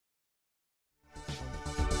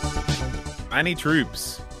Tiny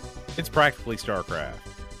troops. It's practically StarCraft.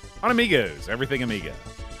 On Amigos, everything Amiga.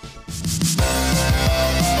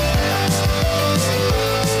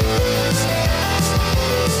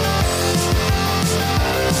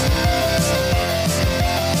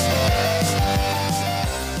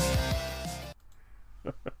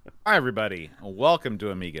 Hi, everybody. Welcome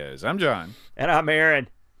to Amigos. I'm John. And I'm Aaron.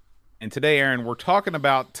 And today, Aaron, we're talking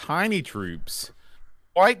about tiny troops.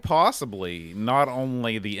 Quite possibly not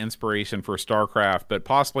only the inspiration for StarCraft, but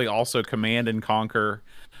possibly also Command and Conquer,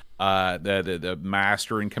 the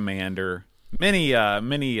Master and Commander, many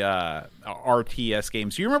RTS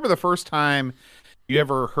games. Do you remember the first time you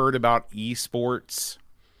ever heard about esports?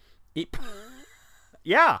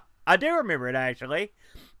 Yeah, I do remember it, actually.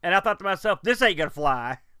 And I thought to myself, this ain't going to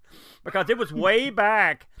fly. Because it was way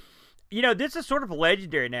back. You know, this is sort of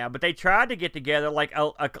legendary now, but they tried to get together like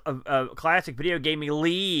a classic video gaming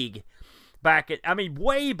league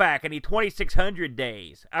way back in the 2600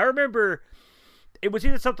 days. I remember it was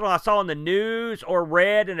either something I saw in the news or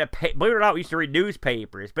read in believe it or not, we used to read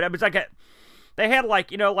newspapers, but it was like they had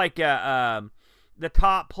the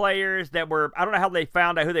top players that were, I don't know how they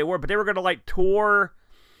found out who they were, but they were going to like tour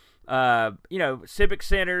civic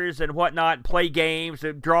centers and whatnot, and play games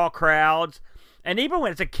and draw crowds. And even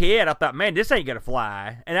when it's a kid, I thought, man, this ain't gonna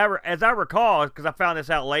fly. And as I recall, because I found this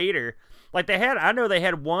out later, like I know they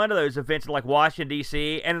had one of those events in like Washington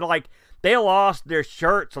D.C. and like they lost their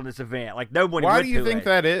shirts on this event. Like nobody. Why do you think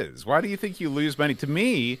that is? Why do you think you lose money? To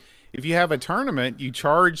me, if you have a tournament, you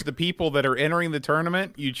charge the people that are entering the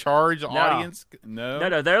tournament. You charge audience.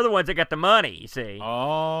 No, they're the ones that got the money. You see.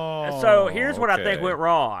 Oh. So here's what I think went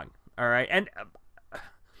wrong. All right, and.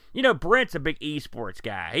 Brent's a big esports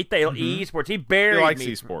guy. He thinks esports. He likes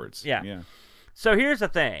esports. Yeah. So here's the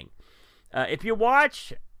thing. If you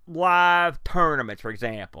watch live tournaments, for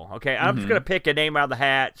example, okay, I'm just going to pick a name out of the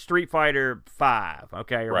hat, Street Fighter 5,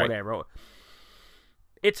 okay, or whatever.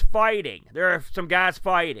 It's fighting. There are some guys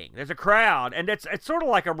fighting. There's a crowd, and it's sort of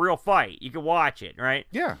like a real fight. You can watch it, right?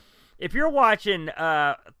 Yeah. If you're watching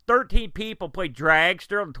 13 people play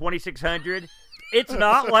Dragster on 2600... It's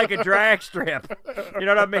not like a drag strip. You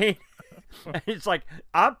know what I mean? It's like,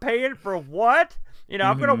 I'm paying for what?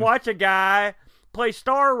 I'm going to watch a guy play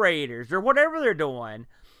Star Raiders or whatever they're doing.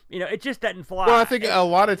 It just doesn't fly. Well, I think a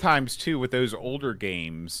lot of times, too, with those older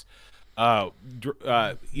games,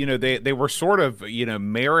 they were sort of,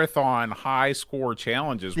 marathon high-score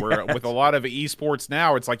challenges where with a lot of esports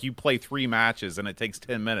now, it's like you play 3 matches and it takes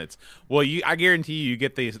 10 minutes. Well, I guarantee you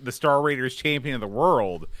get the Star Raiders champion of the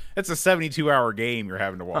world. It's a 72-hour game you're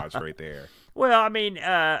having to watch right there. Well, I mean,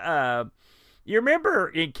 you remember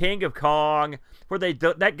in King of Kong where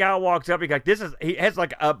that guy walks up, he has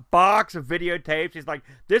like a box of videotapes. He's like,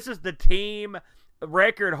 this is the team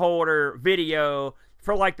record holder video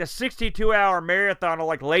for like the 62-hour marathon of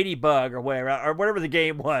like Ladybug or whatever the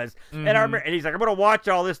game was. And and he's like, I'm going to watch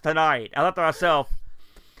all this tonight. I thought to myself,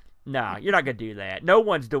 nah, you're not going to do that. No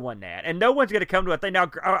one's doing that. And no one's going to come to a thing. Now,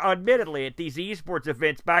 admittedly, at these esports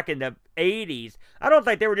events back in the 80s, I don't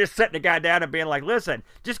think they were just setting the guy down and being like, listen,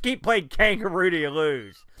 just keep playing Kangaroo till you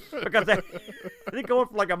lose. Because they go on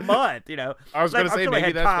for like a month, I was going to say,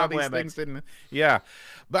 maybe that's why these things didn't. Yeah.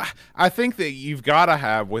 But I think that you've got to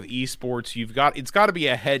have, with esports, it's got to be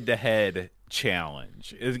a head-to-head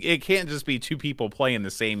challenge. It can't just be 2 people playing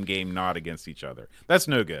the same game, not against each other. That's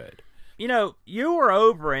no good. You were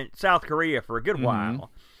over in South Korea for a good while.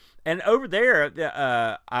 And over there,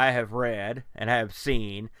 I have read and have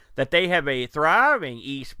seen that they have a thriving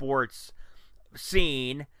esports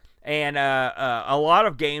scene. And a lot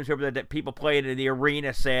of games over there that people played in the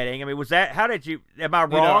arena setting. I mean, am I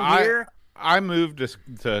wrong here? I moved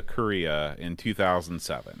to Korea in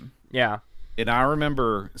 2007. Yeah. And I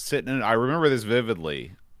remember I remember this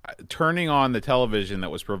vividly, turning on the television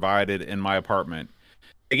that was provided in my apartment.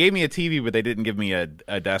 They gave me a TV, but they didn't give me a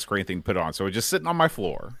desk or anything to put on. So it was just sitting on my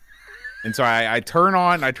floor. And so I turn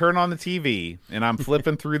on the TV, and I'm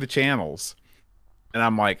flipping through the channels. And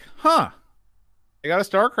I'm like, they got a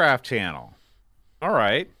StarCraft channel. All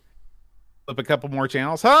right. Flip a couple more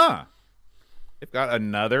channels. They've got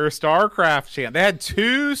another StarCraft channel. They had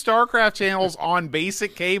 2 StarCraft channels on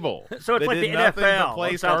basic cable. So it's like the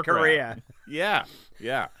NFL of South Korea. Yeah.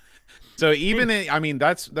 So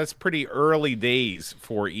that's pretty early days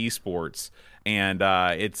for esports. And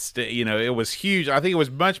it was huge. I think it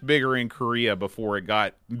was much bigger in Korea before it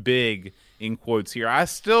got big, in quotes, here. I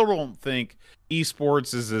still don't think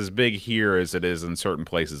esports is as big here as it is in certain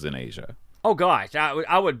places in Asia. Oh gosh,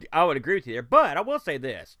 I would agree with you there. But I will say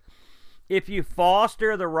this: if you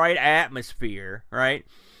foster the right atmosphere, right,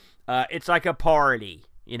 it's like a party.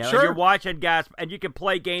 You know, Sure. and you're watching guys, and you can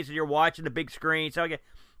play games and you're watching the big screen. So,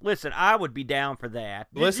 listen, I would be down for that.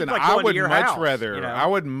 Listen, Like I going to would your much house, rather. you know? I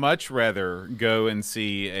would much rather go and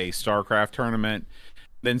see a StarCraft tournament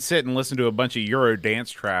than sit and listen to a bunch of Euro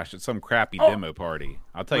dance trash at some crappy demo party.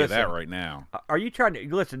 I'll tell you that right now. Are you trying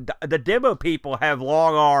to listen? The demo people have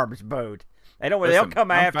long arms, Boat. They don't. Listen, They'll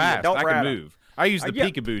come I'm after fast. you. Don't I rattle. can move. I use the Yeah.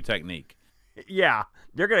 peekaboo technique. Yeah,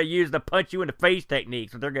 they're gonna use the punch you in the face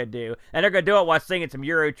techniques. What they're gonna do, and they're gonna do it while singing some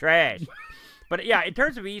Euro trash. But yeah, in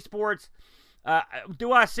terms of esports,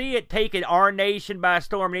 do I see it taking our nation by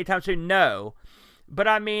storm anytime soon? No. But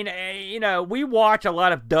I mean, you know, we watch a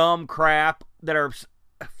lot of dumb crap that are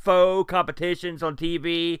faux competitions on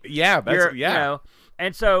TV. Yeah, that's You know,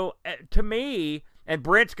 and so to me, and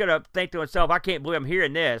Brent's gonna think to himself, I can't believe I'm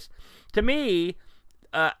hearing this. To me,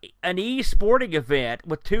 an e-sporting event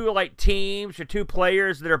with two like teams or two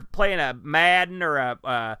players that are playing a Madden or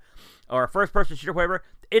a first-person shooter, whatever.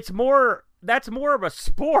 That's more of a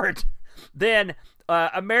sport than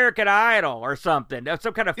American Idol or something.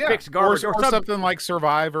 Some kind of fixed garbage or something like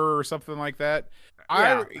Survivor or something like that.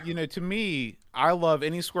 Yeah. To me, I love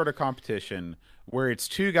any sort of competition where it's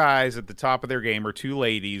two guys at the top of their game or two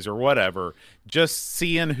ladies or whatever, just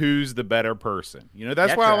seeing who's the better person. You know,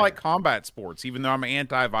 that's why I like combat sports, even though I'm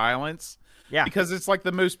anti-violence. Yeah. Because it's like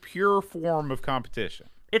the most pure form of competition.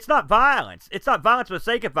 It's not violence. It's not violence for the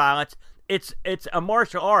sake of violence. It's a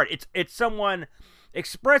martial art. It's someone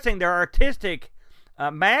expressing their artistic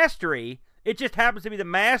mastery. It just happens to be the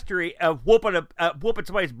mastery of whooping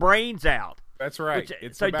somebody's brains out. That's right.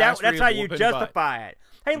 That's how you justify it.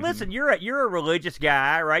 Hey, listen, you're a religious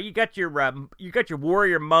guy, right? You got your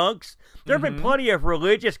warrior monks. There have been plenty of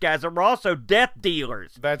religious guys that were also death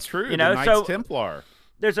dealers. That's true. You know, the Knights Templar.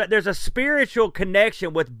 There's a spiritual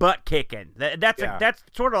connection with butt kicking. That's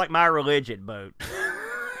sort of like my religion, Boat.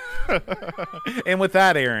 And with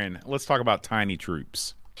that, Aaron, let's talk about Tiny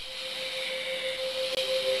Troops.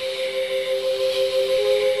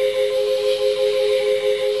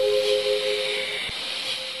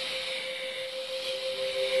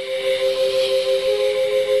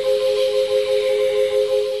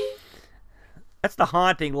 That's the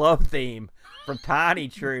haunting love theme from Tiny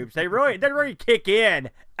Troops. They really kick in.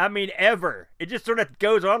 I mean, ever. It just sort of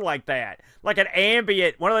goes on like that. Like an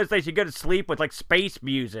ambient, one of those things you go to sleep with, like space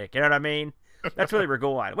music. You know what I mean? That's where they were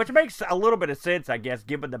going. Which makes a little bit of sense, I guess,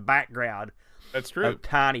 given the background. That's true. Of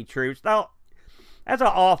Tiny Troops. Now, as I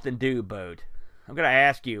often do, Boat, I'm going to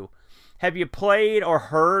ask you, have you played or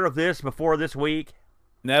heard of this before this week?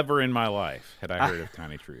 Never in my life had I heard of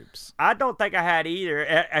Tiny Troops. I don't think I had either.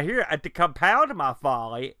 Here, to compound my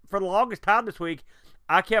folly, for the longest time this week,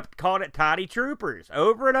 I kept calling it Tiny Troopers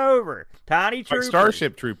over and over. Tiny Troopers. Like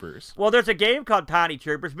Starship Troopers. Well, there's a game called Tiny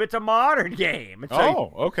Troopers, but it's a modern game. And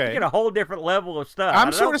so okay. You get a whole different level of stuff.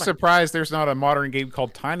 I'm sort of surprised there's not a modern game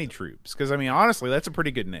called Tiny Troops, because I mean, honestly, that's a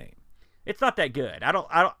pretty good name. It's not that good.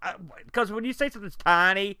 Because when you say something's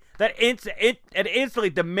tiny, it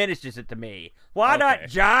instantly diminishes it to me. Why not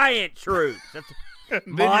giant troops? That's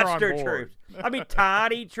monster troops. I mean,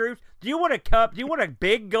 tiny troops. Do you want a cup? Do you want a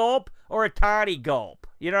big gulp or a tiny gulp?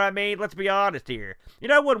 You know what I mean? Let's be honest here. You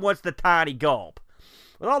know, one wants the tiny gulp.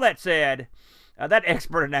 With all that said, that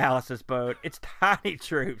expert analysis, Boat, it's Tiny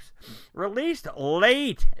Troops. Released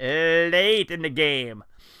late in the game.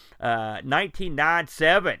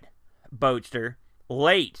 1997. Boatster,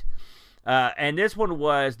 late. And this one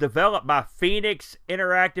was developed by Phoenix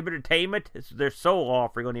Interactive Entertainment. This is their sole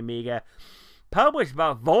offering on the Amiga. Published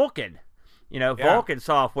by Vulcan. You know, Vulcan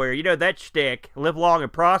Software. You know that shtick. Live long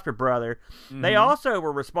and prosper, brother. They also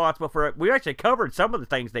were responsible for, we actually covered some of the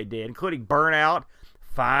things they did, including Burnout,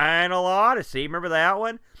 Final Odyssey. Remember that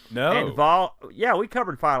one? No. And we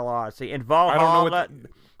covered Final Odyssey. And Valhalla. I don't know what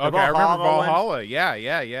I remember Valhalla.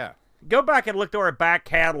 Yeah. Go back and look to our back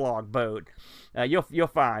catalog, Boat. You'll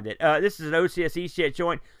find it. This is an OCS ECS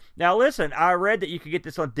joint. Now listen, I read that you could get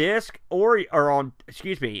this on disc on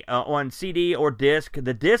CD or disc.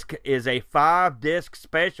 The disc is a 5-disc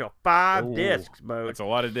special. 5 discs, Boat. That's a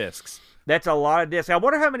lot of discs. That's a lot of discs. I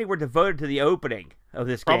wonder how many were devoted to the opening of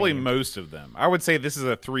this game. Probably most of them. I would say this is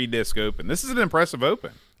a 3-disc open. This is an impressive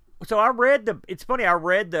open. So I read it's funny, I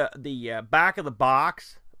read the back of the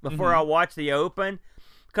box before I watched the open.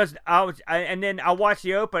 Because and then I watched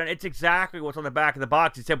the open, and it's exactly what's on the back of the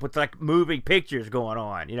box, except with like moving pictures going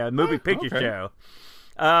on. You know, moving picture show.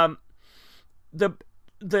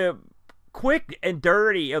 The quick and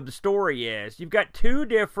dirty of the story is you've got two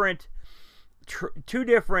different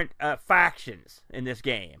factions in this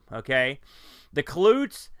game. Okay, the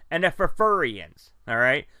Klutes and the Furfurians. All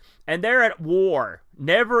right, and they're at war,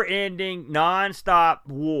 never-ending, non-stop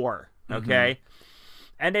war. Okay.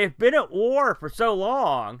 And they've been at war for so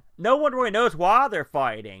long, no one really knows why they're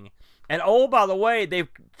fighting. And oh, by the way, they've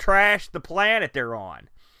trashed the planet they're on.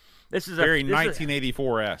 This is very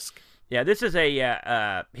 1984-esque. Yeah, this is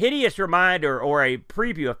a hideous reminder or a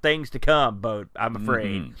preview of things to come, Boat, I'm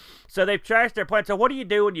afraid. Mm-hmm. So they've trashed their planet. So what do you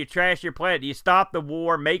do when you trash your planet? Do you stop the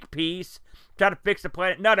war, make peace, try to fix the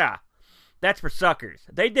planet? No. That's for suckers.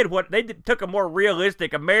 They took a more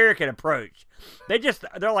realistic American approach.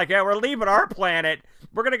 They're like, yeah, we're leaving our planet.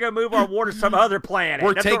 We're going to go move our war to some other planet.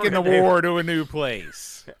 We're taking the war to a new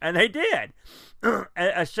place. And they did.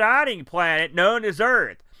 A shining planet known as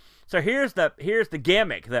Earth. So here's the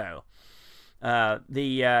gimmick, though.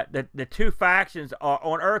 The two factions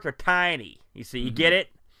on Earth are tiny. You see, you get it?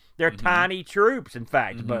 They're tiny troops, in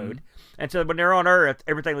fact, Bode. And so when they're on Earth,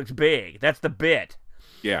 everything looks big. That's the bit.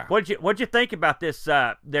 Yeah. What'd you think about this?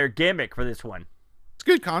 Their gimmick for this one? It's a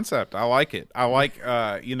good concept. I like it. I like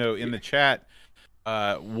in the chat,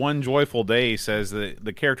 One Joyful Day says that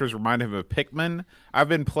the characters remind him of Pikmin. I've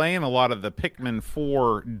been playing a lot of the Pikmin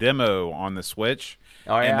 4 demo on the Switch.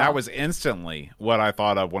 Oh, yeah? And that was instantly what I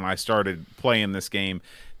thought of when I started playing this game,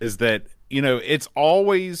 is that, it's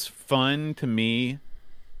always fun to me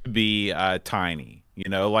to be tiny.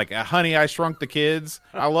 Like Honey, I Shrunk the Kids.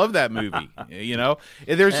 I love that movie.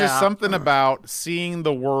 There's just something about seeing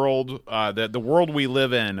the world, the world we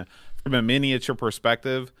live in from a miniature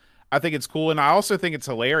perspective. I think it's cool, and I also think it's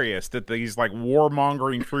hilarious that these like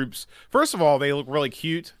warmongering troops. First of all, they look really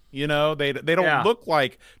cute. They don't look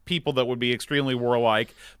like people that would be extremely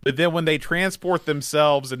warlike. But then when they transport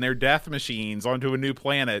themselves and their death machines onto a new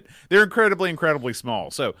planet, they're incredibly, incredibly small.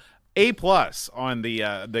 So A+ on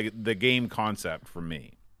the game concept for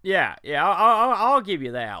me. Yeah, I'll give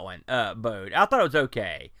you that one, Bode. I thought it was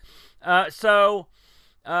okay.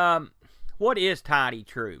 What is Tiny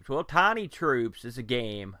Troops? Well, Tiny Troops is a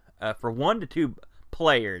game for 1 to 2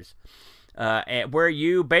 players, where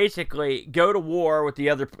you basically go to war with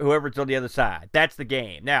whoever's on the other side. That's the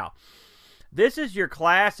game. Now, this is your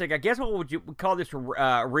classic. I guess what would you call this?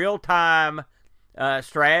 Real-time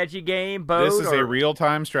strategy game, Bode? This is a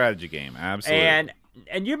real-time strategy game, absolutely.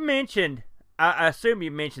 And you mentioned, I assume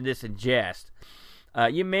you mentioned this in jest.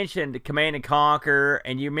 You mentioned Command and Conquer,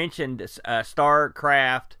 and you mentioned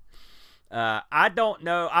StarCraft. I don't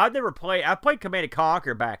know. I played Command and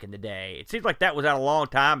Conquer back in the day. It seems like that was out a long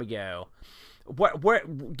time ago.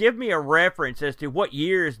 Give me a reference as to what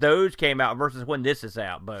years those came out versus when this is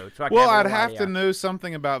out, Bo. So I'd have to know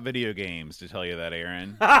something about video games to tell you that,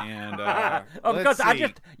 Aaron. And because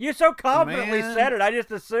you so confidently said it, I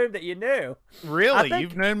just assumed that you knew. Really,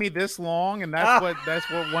 you've known me this long, and that's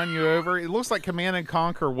what won you over. It looks like Command and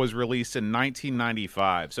Conquer was released in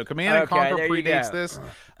 1995, so Command and Conquer predates this.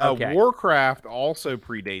 Warcraft also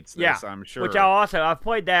predates this, I'm sure. Which I've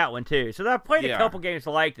played that one too. So I've played a couple games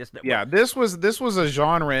like this. This was a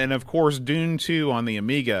genre, and of course, Dune 2 on the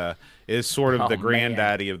Amiga is sort of the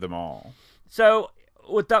granddaddy of them all. So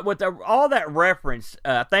with all that reference,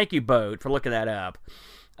 thank you, Bode, for looking that up.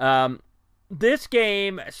 This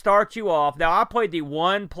game starts you off. Now, I played the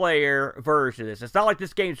one-player version of this. It's not like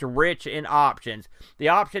this game's rich in options. The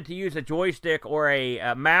option to use a joystick or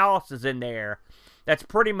a mouse is in there. That's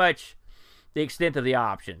pretty much the extent of the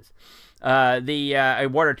options. 1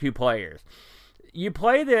 or 2 players. You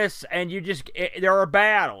play this, and there are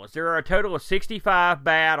battles. There are a total of 65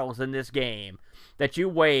 battles in this game that you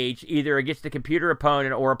wage either against a computer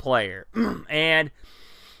opponent or a player. And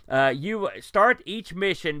you start each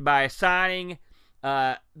mission by assigning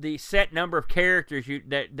the set number of characters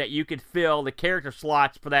that you could fill the character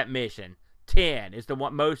slots for that mission. 10 is the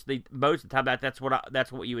one most of the time that's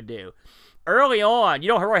what you would do. Early on, you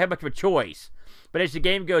don't really have much of a choice. But as the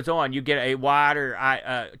game goes on, you get a wider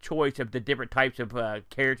choice of the different types of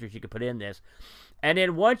characters you can put in this. And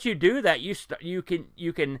then once you do that, you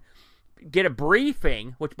can get a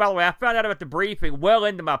briefing. Which, by the way, I found out about the briefing well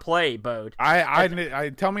into my play, Bode.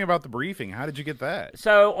 Tell me about the briefing. How did you get that?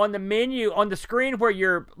 So on the menu, on the screen where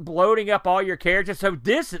you're loading up all your characters. So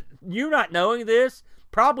you not knowing this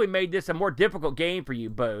probably made this a more difficult game for you,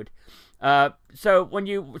 Bode. So when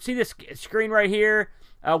you see this screen right here,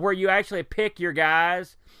 where you actually pick your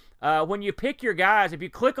guys. When you pick your guys, if you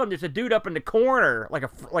click on, there's a dude up in the corner, like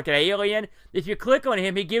an alien. If you click on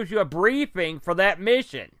him, he gives you a briefing for that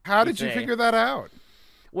mission. How did you figure that out?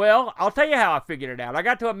 Well, I'll tell you how I figured it out. I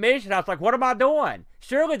got to a mission, I was like, what am I doing?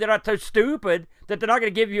 Surely they're not so stupid that they're not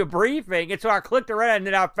going to give you a briefing. And so I clicked around, and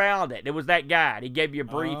then I found it. It was that guy. He gave you a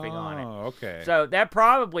briefing on it. Oh, okay. So that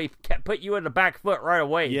probably put you in the back foot right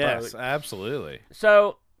away. Yes, absolutely.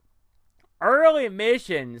 So early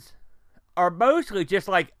missions are mostly just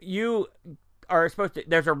like you are supposed to.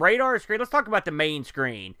 There's a radar screen. Let's talk about the main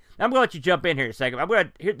screen. I'm gonna let you jump in here a second.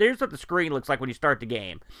 Here's what the screen looks like when you start the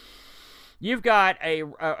game. You've got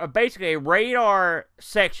basically a radar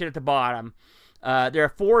section at the bottom. There are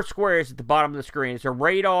 4 squares at the bottom of the screen. It's a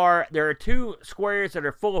radar. There are 2 squares that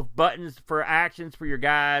are full of buttons for actions for your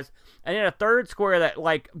guys, and then a 3rd square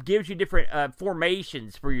that gives you different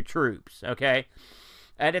formations for your troops. Okay,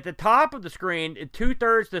 and at the top of the screen,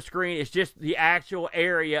 2/3 of the screen is just the actual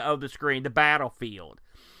area of the screen, the battlefield.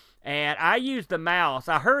 And I use the mouse.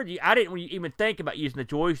 I heard you. I didn't even think about using the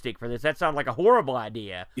joystick for this. That sounds like a horrible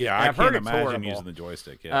idea. Yeah, and I can't imagine using the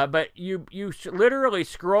joystick. Yeah. But you literally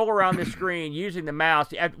scroll around the screen using the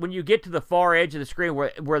mouse. When you get to the far edge of the screen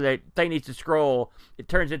where the thing needs to scroll, it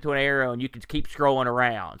turns into an arrow, and you can keep scrolling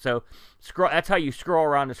around. So that's how you scroll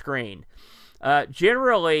around the screen.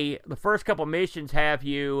 Generally, the first couple missions have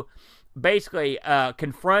you basically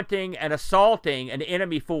confronting and assaulting an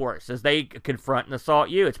enemy force as they confront and assault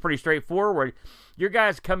you. It's pretty straightforward. Your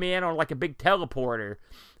guys come in on like a big teleporter,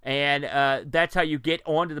 and that's how you get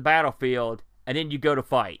onto the battlefield, and then you go to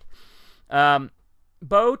fight.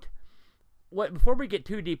 Boat, before we get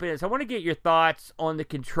too deep in this, I want to get your thoughts on the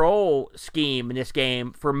control scheme in this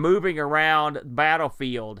game for moving around the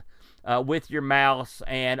battlefield with your mouse,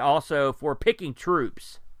 and also for picking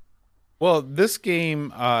troops. Well, this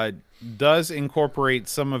game does incorporate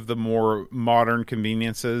some of the more modern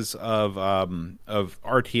conveniences of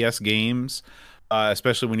RTS games,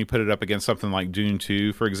 especially when you put it up against something like Dune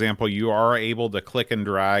 2, for example. You are able to click and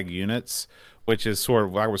drag units, which is sort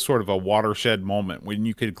of a watershed moment when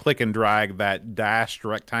you could click and drag that dashed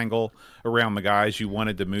rectangle around the guys you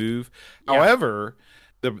wanted to move. Yeah. However,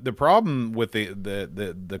 the problem with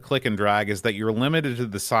the click and drag is that you're limited to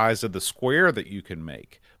the size of the square that you can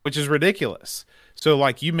make, which is ridiculous. So,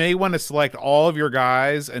 like, you may want to select all of your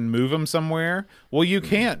guys and move them somewhere. Well, you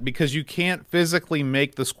can't, because you can't physically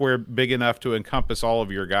make the square big enough to encompass all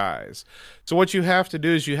of your guys. So what you have to do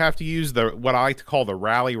is you have to use what I like to call the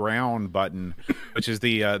rally round button, which is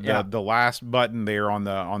the last button there on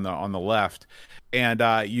the left.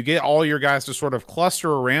 And you get all your guys to sort of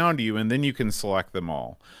cluster around you, and then you can select them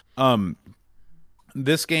all.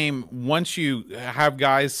 This game, once you have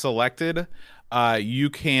guys selected, you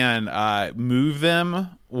can move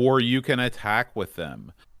them, or you can attack with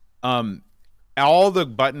them. All the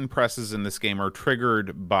button presses in this game are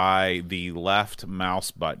triggered by the left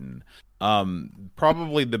mouse button.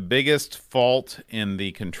 Probably the biggest fault in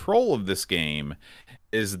the control of this game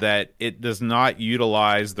is that it does not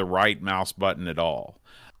utilize the right mouse button at all.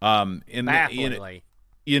 Bafflingly.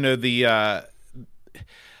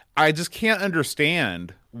 I just can't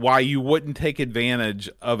understand why you wouldn't take advantage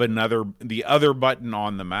of the other button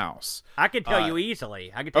on the mouse. I can tell you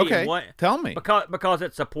easily. I can tell you what. Tell me. Because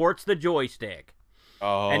it supports the joystick.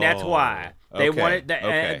 Oh, and that's why they wanted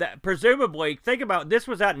that. Presumably, think about this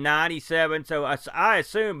was out in '97, so I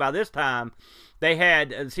assume by this time they had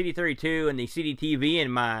the CD32 and the CDTV in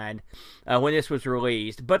mind when this was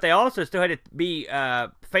released. But they also still had to be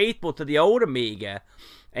faithful to the old Amiga.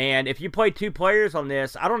 And if you play 2 players on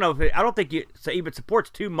this, I don't think it even supports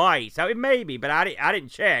 2 mice. It may be, but I didn't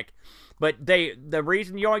check. But the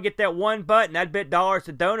reason you only get that one button, that bit dollars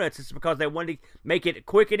to donuts, is because they wanted to make it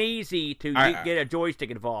quick and easy to get a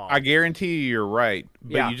joystick involved. I guarantee you're right,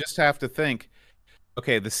 but you just have to think.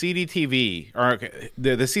 Okay, the CDTV,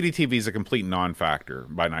 the CDTV is a complete non-factor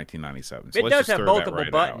by 1997. So it does have multiple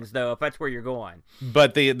buttons, though, if that's where you're going.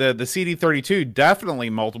 But the CD32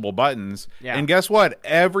 definitely multiple buttons. Yeah. And guess what?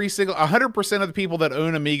 100% of the people that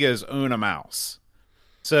own Amigas own a mouse.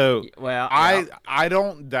 So I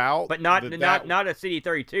don't doubt, but not a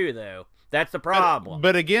CD32 though. That's the problem.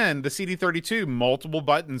 But again, the CD32 multiple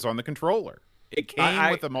buttons on the controller. It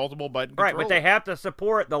came with a multiple button controller. Right, but they have to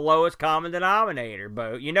support the lowest common denominator,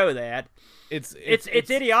 Bo. You know that. It's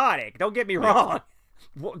idiotic. Don't get me wrong.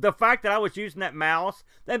 The fact that I was using that mouse,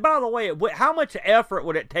 and by the way, how much effort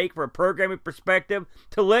would it take for a programming perspective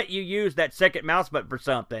to let you use that second mouse button for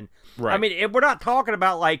something? Right. I mean, we're not talking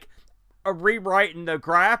about like rewriting the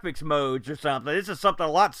graphics modes or something. This is something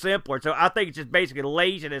a lot simpler. So I think it's just basically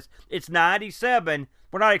laziness. It's 97.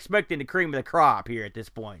 We're not expecting the cream of the crop here at this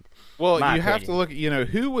point. Well, you have to look,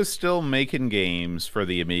 who was still making games for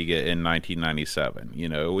the Amiga in 1997?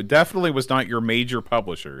 It definitely was not your major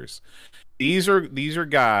publishers. These are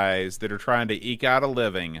guys that are trying to eke out a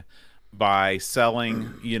living by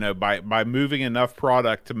selling, by moving enough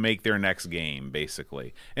product to make their next game,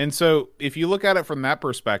 basically. And so if you look at it from that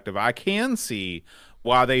perspective, I can see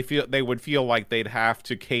why they would feel like they'd have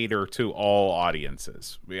to cater to all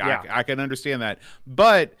audiences. Yeah. I can understand that.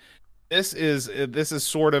 But this is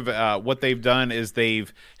sort of what they've done is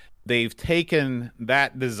they've they've taken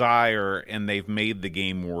that desire and they've made the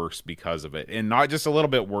game worse because of it, and not just a little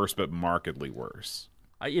bit worse, but markedly worse.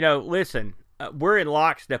 Listen, we're in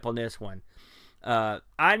lockstep on this one.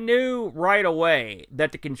 I knew right away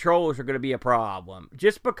that the controls are going to be a problem,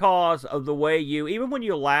 just because of the way even when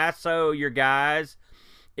you lasso your guys,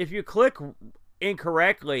 if you click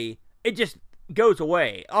incorrectly, it just goes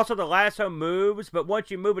away. Also, the lasso moves, but once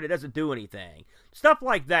you move it, it doesn't do anything. Stuff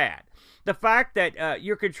like that. The fact that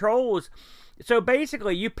your controls... So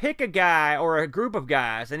basically, you pick a guy or a group of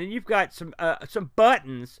guys, and then you've got some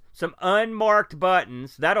buttons, some unmarked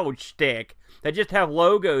buttons, that old shtick, that just have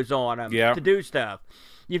logos on them to do stuff.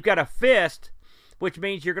 You've got a fist, which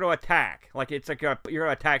means you're going to attack. Like you're going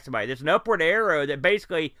to attack somebody. There's an upward arrow that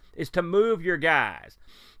basically is to move your guys.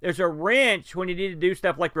 There's a wrench when you need to do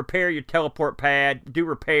stuff like repair your teleport pad, do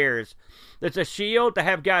repairs. There's a shield to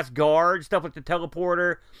have guys guard, stuff like the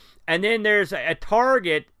teleporter. And then there's a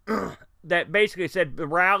target that basically said the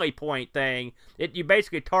rally point thing. You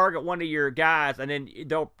basically target one of your guys, and then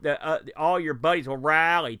all your buddies will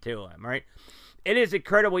rally to him, right? It is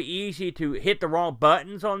incredibly easy to hit the wrong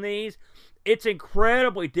buttons on these. It's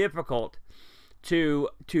incredibly difficult to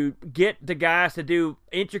get the guys to do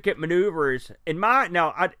intricate maneuvers.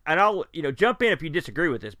 I'll jump in if you disagree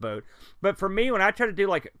with this, Boat. But for me, when I try to do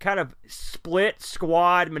like kind of split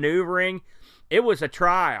squad maneuvering, it was a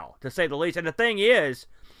trial, to say the least. And the thing is,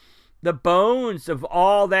 the bones of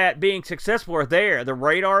all that being successful are there. The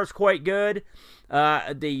radar is quite good.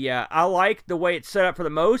 I like the way it's set up for the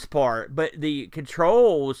most part, but the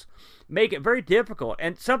controls make it very difficult.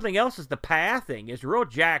 And something else is the pathing is real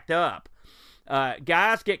jacked up.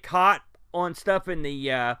 Guys get caught on stuff in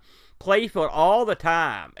the playfield all the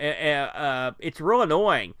time. It's real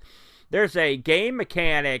annoying. There's a game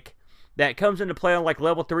mechanic that comes into play on like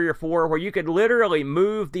level 3 or 4 where you could literally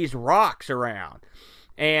move these rocks around.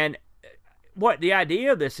 And what the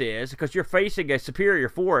idea of this is, because you're facing a superior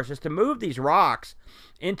force, is to move these rocks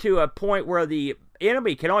into a point where the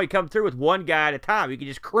enemy can only come through with one guy at a time. You can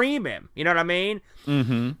just cream him. You know what I mean?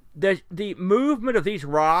 Mm-hmm. The movement of these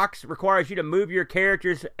rocks requires you to move your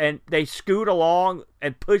characters, and they scoot along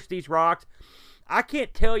and push these rocks. I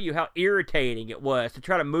can't tell you how irritating it was to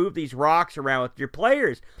try to move these rocks around with your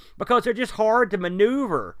players, because they're just hard to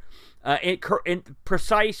maneuver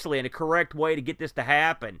precisely in a correct way to get this to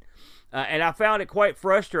happen. And I found it quite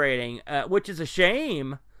frustrating, which is a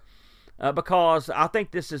shame, because I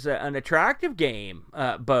think this is an attractive game,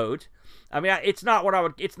 Boat. I mean, it's not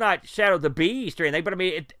it's not Shadow of the Beast or anything, but I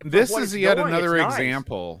mean, this is yet another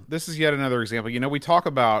example. Nice. This is yet another example. We talk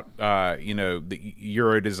about, the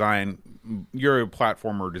Euro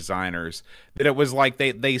platformer designers, that it was like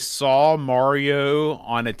they saw Mario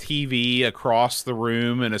on a TV across the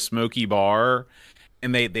room in a smoky bar,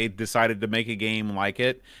 and they decided to make a game like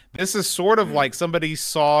it. This is sort of like somebody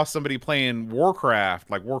saw somebody playing Warcraft,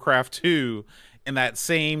 like Warcraft 2, in that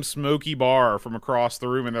same smoky bar from across the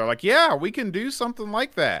room, and they're like, yeah, we can do something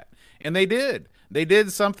like that. And they did. They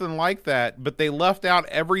did something like that, but they left out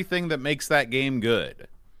everything that makes that game good.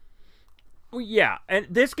 Well, yeah, and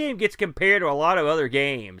this game gets compared to a lot of other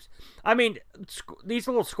games. I mean, these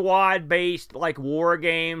little squad-based, like, war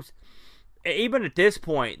games, even at this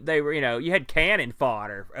point, they were, you had Cannon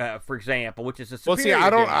Fodder, for example, which is a superior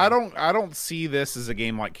game. I don't see this as a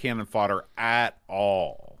game like Cannon Fodder at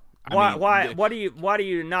all. Why do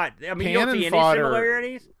you not? I mean, you don't see any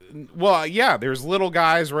similarities? Well, yeah, there's little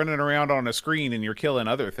guys running around on a screen and you're killing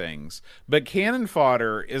other things. But Cannon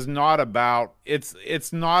Fodder is not about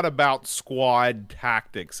it's not about squad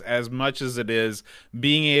tactics as much as it is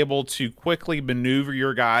being able to quickly maneuver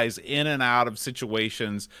your guys in and out of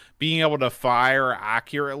situations, being able to fire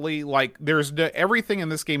accurately. Like everything in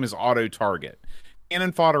this game is auto target.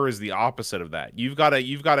 Cannon Fodder is the opposite of that. You've got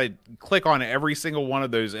to click on every single one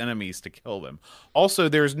of those enemies to kill them. Also,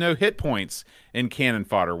 there's no hit points in Cannon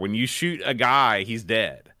Fodder. When you shoot a guy, he's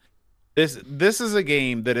dead. This is a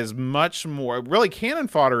game that is much more. Really, Cannon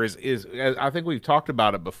Fodder is I think we've talked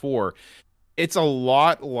about it before. It's a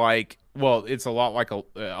lot like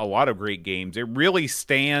a lot of great games. It really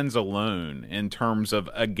stands alone in terms of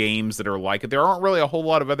games that are like it. There aren't really a whole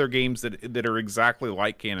lot of other games that are exactly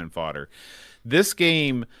like Cannon Fodder. This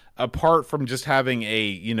game, apart from just having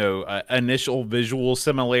a initial visual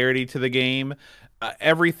similarity to the game,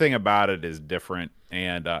 everything about it is different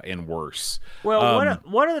and worse. Well,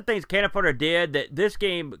 one of the things Cannon Fodder did that this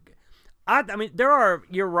game, I mean,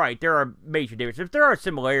 you're right, there are major differences. There are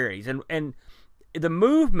similarities, and the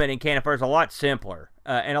movement in Cannon Fodder is a lot simpler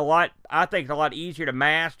and I think a lot easier to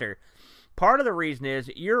master. Part of the reason is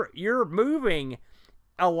you're moving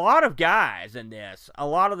a lot of guys in this a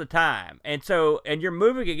lot of the time, and you're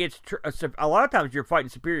moving against a lot of times you're fighting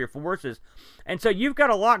superior forces, and so you've got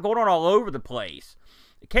a lot going on all over the place.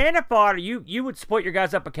 Cannon fodder, you would split your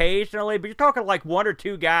guys up occasionally, but you're talking like 1 or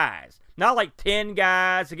 2 guys, not like 10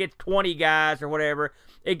 guys against 20 guys or whatever.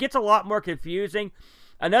 It gets a lot more confusing.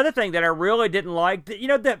 Another thing that I really didn't like,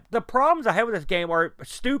 the problems I have with this game are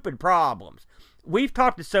stupid problems. We've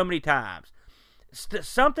talked it so many times.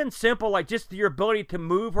 Something simple like just your ability to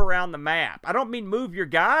move around the map. I don't mean move your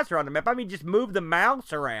guys around the map. I mean just move the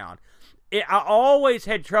mouse around. I always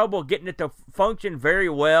had trouble getting it to function very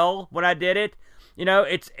well when I did it.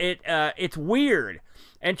 It's weird.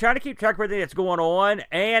 And trying to keep track of everything that's going on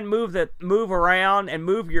and move around and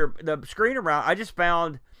move the screen around, I just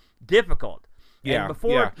found difficult. Yeah. And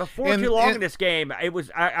before too long in this game,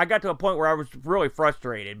 I got to a point where I was really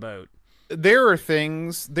frustrated, Boat. There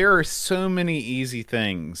are so many easy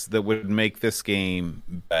things that would make this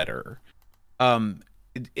game better.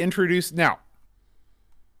 Now,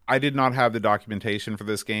 I did not have the documentation for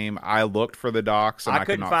this game. I looked for the docs and I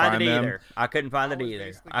could not find them. I couldn't find it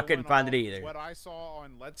either. I couldn't find it either. What I saw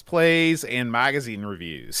on Let's Plays and magazine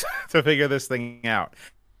reviews to figure this thing out.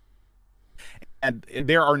 And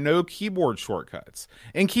there are no keyboard shortcuts.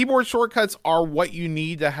 And keyboard shortcuts are what you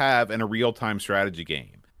need to have in a real-time strategy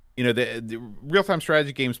game. The real-time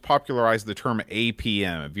strategy games popularized the term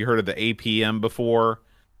APM. Have you heard of the APM before?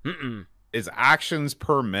 Mm-mm. It's actions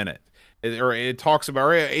per minute. It talks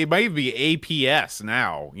about, it may be APS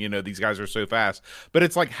now. These guys are so fast. But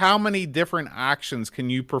it's like, how many different actions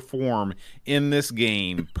can you perform in this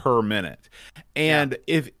game per minute? And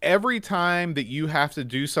if every time that you have to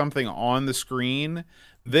do something on the screen,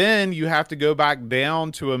 then you have to go back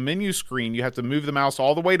down to a menu screen. You have to move the mouse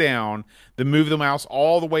all the way down, then move the mouse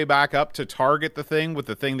all the way back up to target the thing with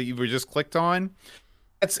the thing that you've just clicked on.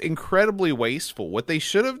 That's incredibly wasteful. What they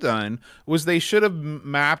should have done was they should have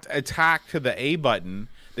mapped attack to the A button.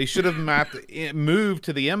 They should have mapped move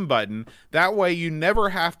to the M button. That way you never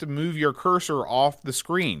have to move your cursor off the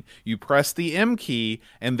screen. You press the M key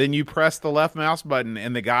and then you press the left mouse button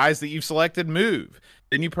and the guys that you've selected move.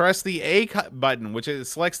 Then you press the A button, which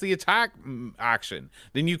selects the attack action.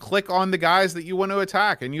 Then you click on the guys that you want to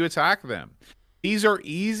attack and you attack them. These are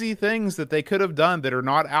easy things that they could have done that are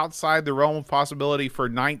not outside the realm of possibility for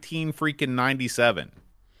 1997.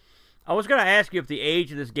 I was going to ask you if the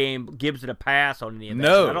age of this game gives it a pass on any of that.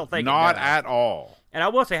 No, I don't think not at all. And I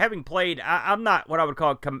will say, having played, I'm not what I would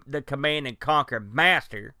call the Command and Conquer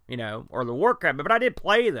master, or the Warcraft, but I did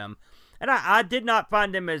play them, and I did not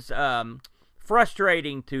find them as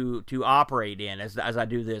frustrating to operate in as I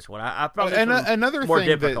do this one. I found this more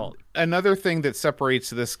difficult. Another thing that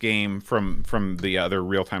separates this game from the other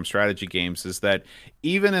real-time strategy games is that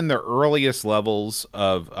even in the earliest levels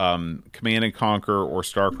of Command and Conquer or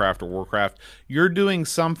StarCraft or Warcraft, you're doing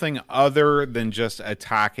something other than just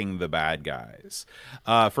attacking the bad guys.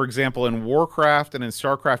 For example, in Warcraft and in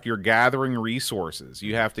StarCraft, you're gathering resources.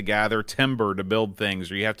 You have to gather timber to build things,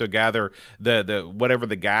 or you have to gather the whatever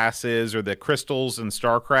the gas is or the crystals in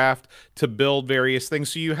StarCraft to build various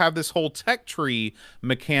things. So you have this whole tech tree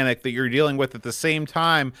mechanic that you're dealing with at the same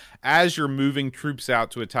time as you're moving troops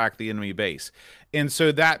out to attack the enemy base. And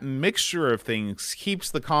so that mixture of things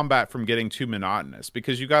keeps the combat from getting too monotonous,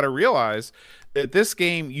 because you got to realize that this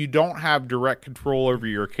game, you don't have direct control over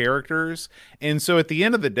your characters. And so at the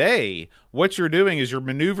end of the day, what you're doing is you're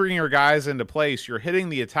maneuvering your guys into place. You're hitting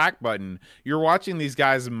the attack button. You're watching these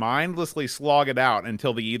guys mindlessly slog it out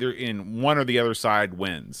until either in one or the other side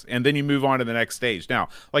wins. And then you move on to the next stage. Now,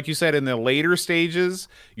 like you said, in the later stages,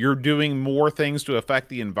 you're doing more things to affect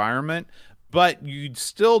the environment, but you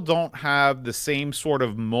still don't have the same sort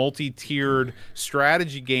of multi-tiered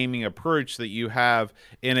strategy gaming approach that you have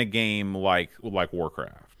in a game like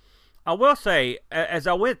Warcraft. I will say, as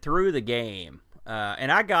I went through the game,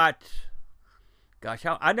 and I got,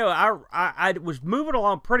 I was moving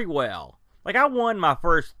along pretty well. Like, I won my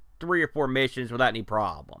first 3 or 4 missions without any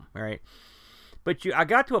problem, right? But I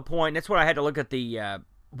got to a point, that's when I had to look at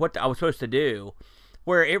what I was supposed to do,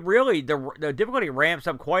 where it really, the difficulty ramps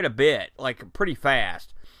up quite a bit, like pretty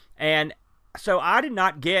fast. And so I did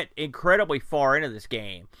not get incredibly far into this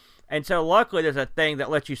game. And so luckily there's a thing that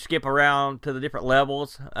lets you skip around to the different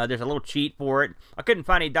levels. There's a little cheat for it. I couldn't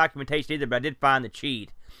find any documentation either, but I did find the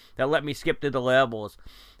cheat that let me skip through the levels.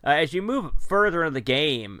 As you move further into the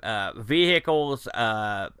game, vehicles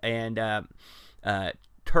and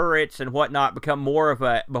turrets and whatnot become more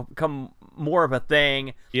more of a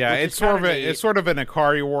thing. Yeah, it's sort of an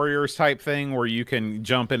Ikari Warriors type thing where you can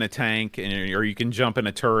jump in a tank or you can jump in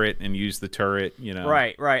a turret and use the turret, you know.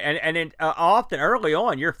 Right, and then often early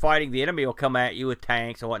on you're fighting, the enemy will come at you with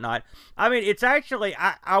tanks and whatnot. I mean, it's actually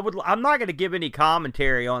I'm not going to give any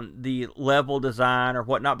commentary on the level design or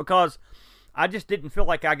whatnot because I just didn't feel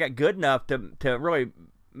like I got good enough to really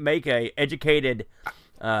make a educated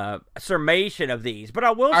summation of these, but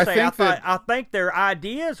I will say I think their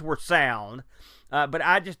ideas were sound, but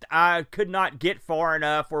I could not get far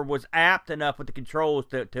enough or was apt enough with the controls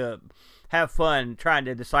to have fun trying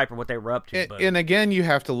to decipher what they were up to. And again, you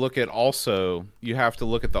have to look at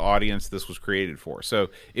the audience this was created for. So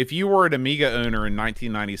if you were an Amiga owner in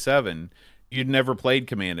 1997, you'd never played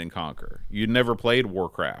Command and Conquer. You'd never played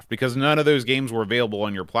Warcraft because none of those games were available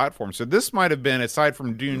on your platform. So this might have been, aside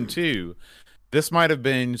from Dune 2, this might have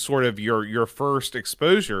been sort of your first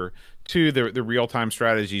exposure to the real-time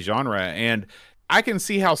strategy genre. And I can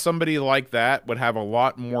see how somebody like that would have a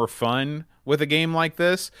lot more fun with a game like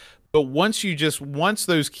this. But once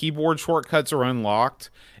those keyboard shortcuts are unlocked,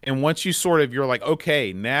 and once you're like,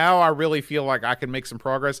 okay, now I really feel like I can make some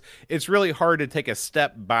progress, it's really hard to take a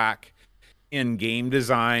step back in game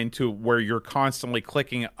design to where you're constantly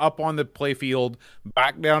clicking up on the playfield,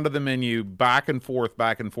 back down to the menu, back and forth.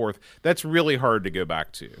 That's really hard to go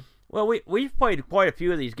back to. Well, we've played quite a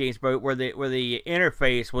few of these games, but where the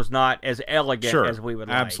interface was not as elegant as we would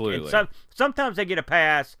like. Absolutely. Sometimes they get a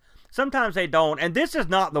pass, sometimes they don't, and this is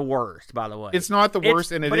not the worst, by the way. It's not the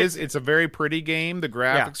worst, and it's a very pretty game. The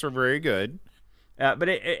graphics are very good.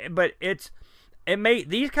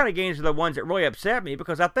 These kind of games are the ones that really upset me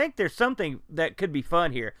because I think there's something that could be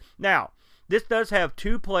fun here. Now, this does have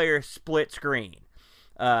 2-player split screen.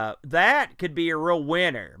 That could be a real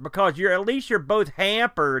winner because you're both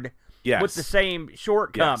hampered with the same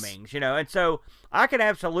shortcomings, you know. And so I can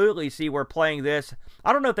absolutely see where playing this.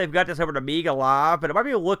 I don't know if they've got this over at Amiga Live, but it might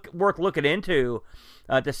be worth looking into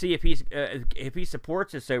to see if he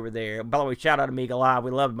supports us over there. By the way, shout out Amiga Live, we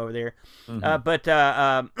love him over there.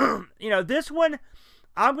 Mm-hmm. You know, this one,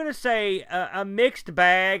 I'm gonna say a mixed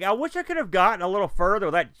bag. I wish I could have gotten a little further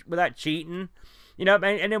without cheating. You know,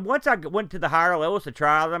 and then once I went to the higher levels to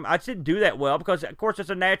try them, I didn't do that well because, of course, it's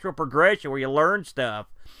a natural progression where you learn stuff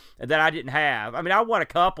that I didn't have. I mean, I won a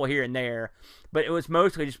couple here and there, but it was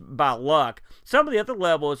mostly just by luck. Some of the other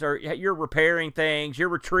levels are you're repairing things, you're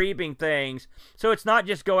retrieving things, so it's not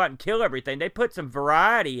just go out and kill everything. They put some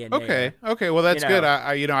variety in there. Okay, well that's good.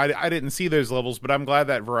 I didn't see those levels, but I'm glad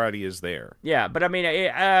that variety is there. Yeah, but I mean,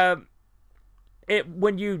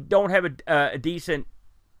 when you don't have a decent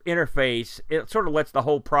interface, it sort of lets the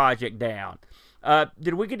whole project down.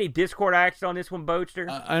 Did we get any Discord action on this one, Boatster?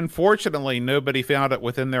 Unfortunately, nobody found it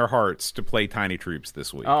within their hearts to play Tiny Troops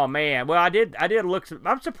this week. Oh man, well I did look.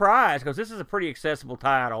 I'm surprised because this is a pretty accessible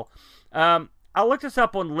title. I looked this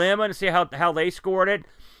up on Lemon to see how they scored it.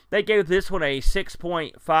 They gave this one a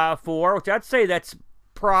 6.54, which I'd say that's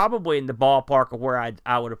probably in the ballpark of where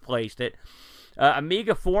I would have placed it.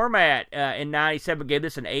 Amiga Format in '97 gave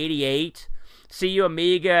this an 88. CU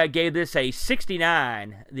Amiga gave this a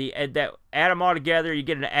 69. That add them all together, you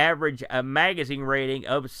get an average magazine rating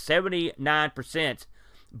of 79%.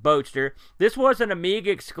 Boatster. This was an Amiga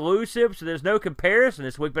exclusive, so there's no comparison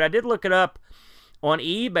this week. But I did look it up on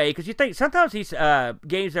eBay because you think sometimes these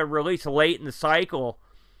games that are released late in the cycle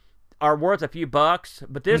are worth a few bucks.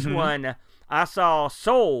 But this one I saw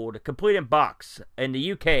sold complete in box in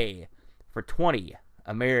the UK for $20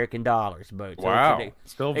 American dollars, Boat. Wow, so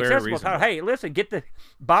still very reasonable. Hey, listen,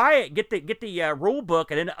 buy it, get the rule book,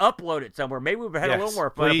 and then upload it somewhere. Maybe we've had a little more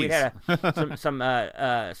fun. If we had some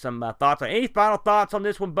thoughts on. Any final thoughts on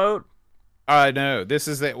this one, Boat? No. This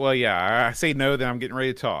is it. Well, yeah. I say no, then I'm getting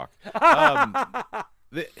ready to talk.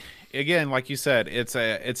 Again, like you said, it's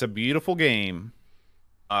a beautiful game.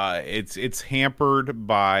 It's hampered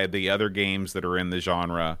by the other games that are in the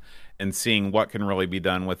genre and seeing what can really be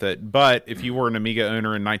done with it. But if you were an Amiga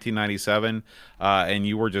owner in 1997 and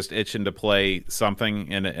you were just itching to play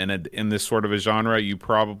something in this sort of a genre, you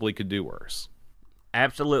probably could do worse.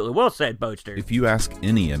 Absolutely. Well said, Boatster. If you ask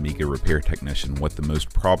any Amiga repair technician what the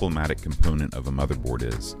most problematic component of a motherboard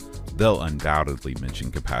is, they'll undoubtedly mention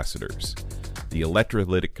capacitors. The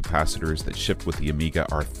electrolytic capacitors that shipped with the Amiga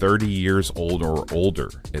are 30 years old or older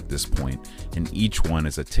at this point, and each one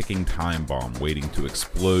is a ticking time bomb waiting to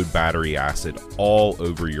explode battery acid all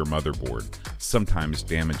over your motherboard, sometimes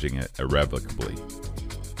damaging it irrevocably.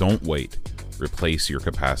 Don't wait. Replace your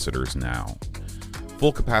capacitors now.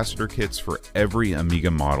 Full capacitor kits for every Amiga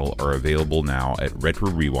model are available now at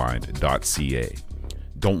retrorewind.ca.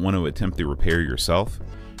 Don't want to attempt the repair yourself?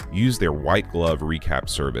 Use their white glove recap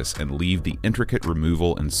service and leave the intricate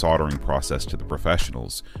removal and soldering process to the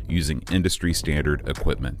professionals using industry standard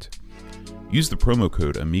equipment. Use the promo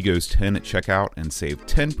code Amigos10 at checkout and save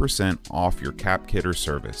 10% off your cap kit or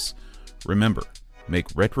service. Remember, make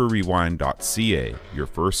RetroRewind.ca your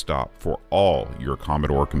first stop for all your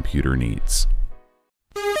Commodore computer needs.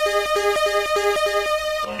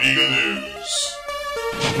 Amiga News.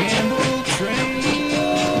 Campbell Train.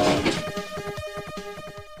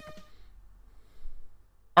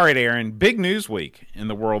 All right, Aaron, big news week in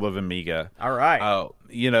the world of Amiga. All right.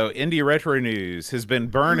 Indie Retro News has been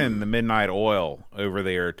burning the midnight oil over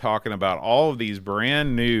there, talking about all of these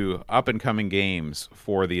brand new up-and-coming games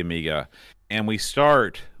for the Amiga. And we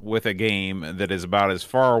start with a game that is about as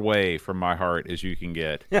far away from my heart as you can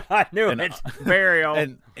get. I knew it's very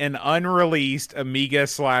old. An unreleased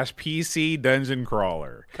Amiga/PC dungeon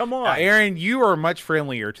crawler. Come on. Now, Aaron, you are much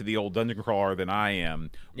friendlier to the old dungeon crawler than I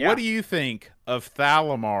am. Yeah. What do you think of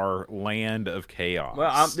Thalamar Land of Chaos?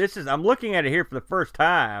 Well, I'm looking at it here for the first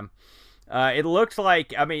time. It looks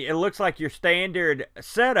like your standard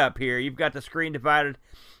setup here. You've got the screen divided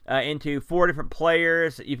into 4 different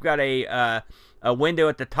players. You've got a window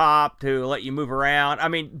at the top to let you move around. I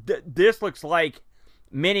mean, this looks like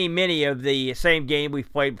many of the same game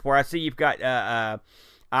we've played before. I see you've got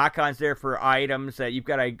icons there for items. You've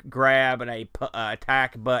got a grab and a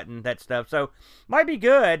attack button, that stuff. So might be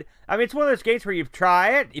good. I mean, it's one of those games where you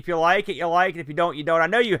try it. If you like it, you like it. If you don't, you don't. I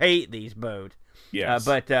know you hate these modes. Yes.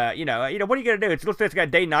 But what are you gonna do? It looks like it's got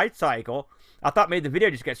a day-night cycle. I thought maybe the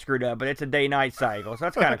video just got screwed up, but it's a day-night cycle, so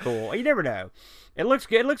that's kind of cool. You never know. It looks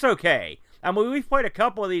good. It looks okay. I mean, we've played a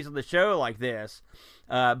couple of these on the show like this,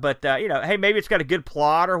 but hey, maybe it's got a good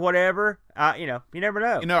plot or whatever. You never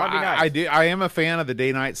know. Nice. I am a fan of the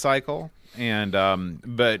day-night cycle, and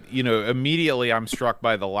but immediately I'm struck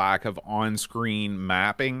by the lack of on-screen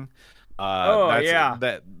mapping.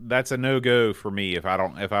 That's a no-go for me if I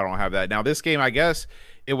don't have that. Now, this game, I guess,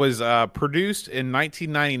 it was produced in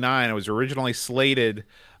 1999. It was originally slated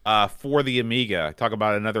for the Amiga. Talk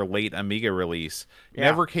about another late Amiga release. Yeah.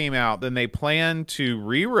 Never came out. Then they planned to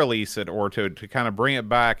re-release it or to kind of bring it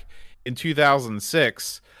back in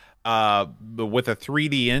 2006 with a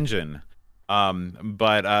 3D engine.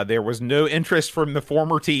 But there was no interest from the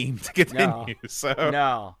former team to continue.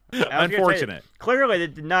 No. Unfortunate. Clearly, they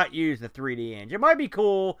did not use the 3D engine. It might be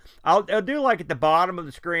cool. I'll do like at the bottom of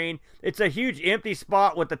the screen. It's a huge empty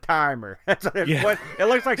spot with the timer. That's what it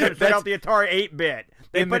looks like. They set out the Atari 8-bit.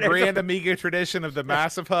 In the grand Amiga tradition of the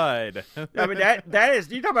massive HUD. I mean, that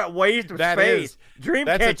is, you talk about waste of space.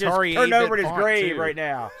 Dreamcatch is turned over in his grave right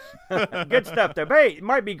now. Good stuff, though. Hey, it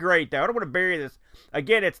might be great, though. I don't want to bury this.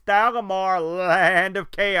 Again, it's Thalamar Land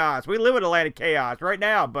of Chaos. We live in a land of chaos right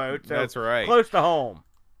now, Boat. So that's right. Close to home.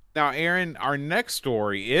 Now, Aaron, our next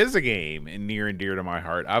story is a game near and dear to my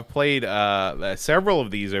heart. I've played several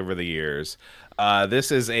of these over the years.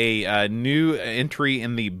 This is a new entry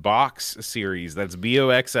in the Box series. That's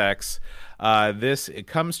BOXX. It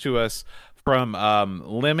comes to us from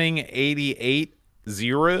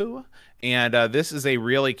Lemming880. And this is a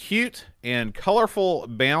really cute and colorful,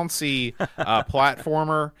 bouncy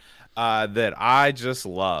platformer that I just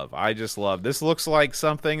love. This looks like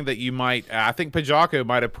something that you might, I think Pajako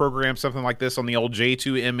might have programmed something like this on the old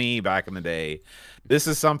J2ME back in the day. This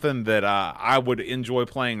is something that I would enjoy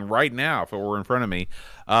playing right now if it were in front of me.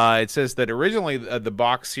 It says that originally the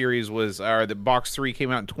Box series the Box 3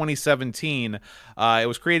 came out in 2017. It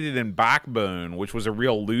was created in Backbone, which was a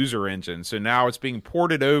real loser engine. So now it's being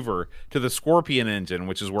ported over to the Scorpion engine,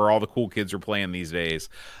 which is where all the cool kids are playing these days.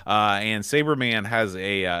 And Saberman has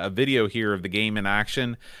a video here of the game in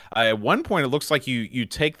action. At one point, it looks like you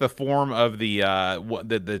take the form of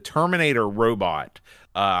the Terminator robot.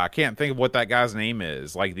 I can't think of what that guy's name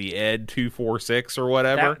is, like the Ed 246 or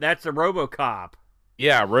whatever. That's a RoboCop.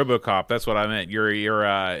 Yeah, RoboCop. That's what I meant.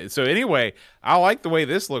 So anyway, I like the way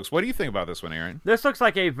this looks. What do you think about this one, Aaron? This looks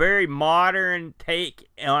like a very modern take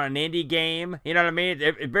on an indie game. You know what I mean?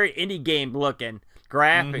 It's very indie game looking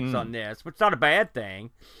graphics on this, which is not a bad thing.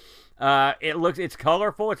 It's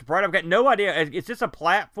colorful. It's bright. I've got no idea. Is this a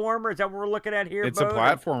platformer? Is that what we're looking at here? It's a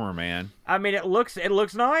platformer, man. I mean, it looks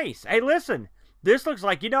nice. Hey, listen. This looks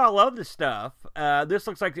like, I love this stuff. This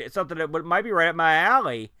looks like it's something that might be right up my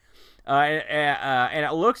alley. And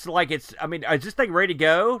it looks like is this thing ready to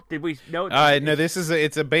go? Did we know? No,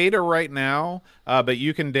 it's a beta right now, but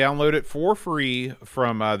you can download it for free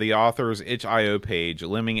from the author's itch.io page,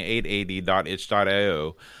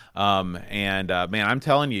 lemming880.itch.io. Man, I'm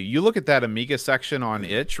telling you, you look at that Amiga section on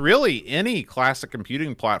itch, really any classic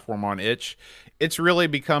computing platform on itch, it's really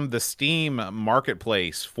become the Steam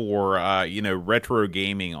marketplace for retro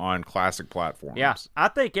gaming on classic platforms. Yeah, I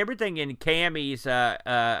think everything in Cammy's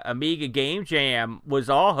Amiga Game Jam was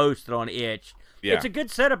all hosted on itch. Yeah. It's a good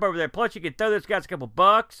setup over there. Plus, you can throw those guys a couple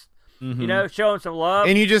bucks. Show them some love.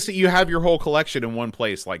 And you have your whole collection in one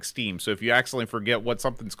place like Steam. So if you accidentally forget what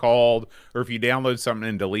something's called, or if you download something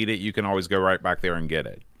and delete it, you can always go right back there and get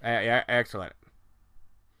it. Excellent.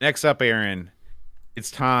 Next up, Aaron, it's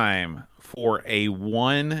time for a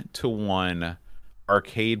 1-to-1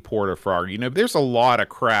 arcade port of Frog. There's a lot of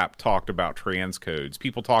crap talked about transcodes.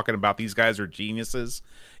 People talking about these guys are geniuses.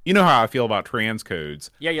 You know how I feel about transcodes.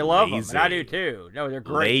 Yeah, you love them, and I do too. No, they're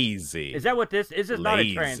great. Lazy. Is that what this is? This not a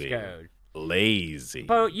transcode. Lazy.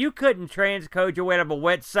 But you couldn't transcode your way out of a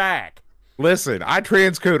wet sack. Listen, I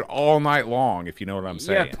transcode all night long, if you know what I'm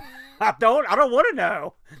saying. Yeah, I don't want to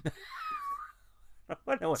know. I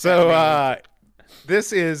don't know what So, that means.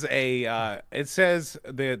 this is it says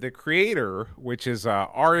the creator, which is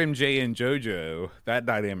RMJ and JoJo, that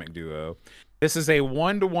dynamic duo. This is a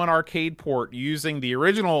 1-to-1 arcade port using the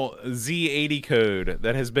original Z80 code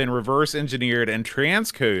that has been reverse engineered and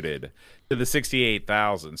transcoded to the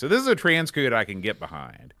 68,000. So this is a transcode I can get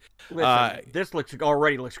behind. Listen, this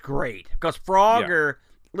already looks great because Frogger. Yeah.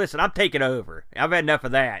 Listen, I'm taking over. I've had enough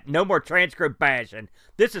of that. No more transcode bashing.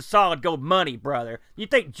 This is solid gold money, brother. You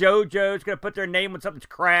think JoJo's gonna put their name on something's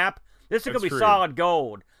crap? This is gonna be solid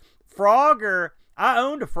gold. Frogger. I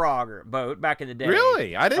owned a Frogger boat back in the day.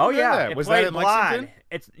 Really? I didn't know that. Was that in Lexington?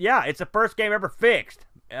 It's the first game ever fixed,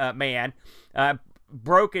 man.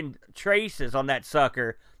 Broken traces on that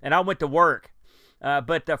sucker, and I went to work.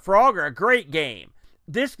 But the Frogger, a great game.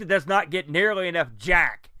 This does not get nearly enough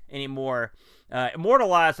jack anymore.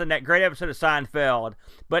 Immortalized in that great episode of Seinfeld.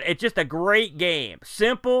 But it's just a great game.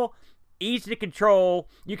 Simple, easy to control.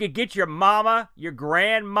 You can get your mama, your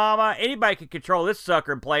grandmama, anybody can control this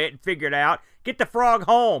sucker and play it and figure it out. Get the frog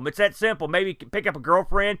home. It's that simple. Maybe pick up a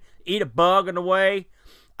girlfriend, eat a bug on the way.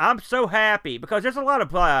 I'm so happy because there's a lot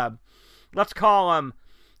of, let's call them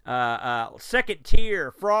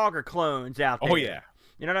second-tier Frogger clones out there. Oh, yeah.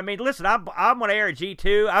 You know what I mean? Listen, I'm on Air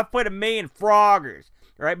G2. I've played 1 million Froggers,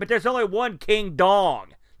 right? But there's only one King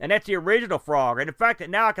Dong, and that's the original Frogger. And the fact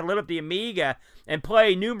that now I can load up the Amiga and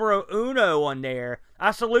play numero uno on there,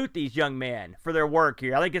 I salute these young men for their work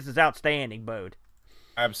here. I think this is outstanding, Bode.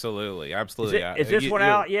 Absolutely. Is this one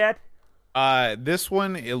out yet? This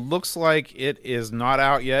one, it looks like it is not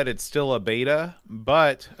out yet. It's still a beta,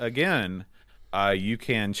 but again, you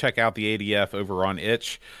can check out the ADF over on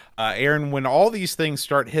itch. Aaron, when all these things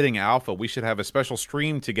start hitting alpha, we should have a special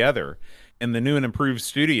stream together in the new and improved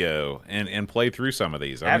studio and play through some of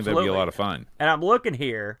these. I think that'd be a lot of fun. And I'm looking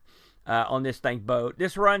here on this thing, Boat.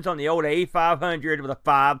 This runs on the old A500 with a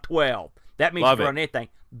 512. That means you can run anything.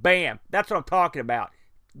 Bam. That's what I'm talking about.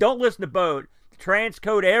 Don't listen to Boat.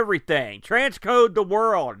 Transcode everything. Transcode the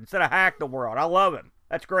world instead of hack the world. I love him.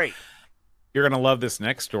 That's great. You're going to love this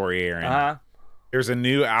next story, Aaron. There's a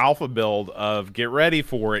new alpha build of, get ready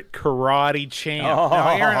for it, Karate Champ. Now,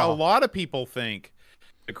 Aaron, a lot of people think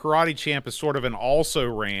the Karate Champ is sort of an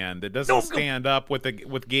also-ran that doesn't stand up with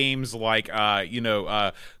games like,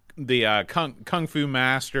 the Kung Fu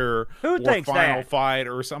Master or Final Fight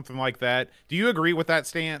or something like that. Do you agree with that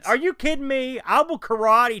stance? Are you kidding me? I will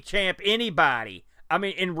Karate Champ anybody. I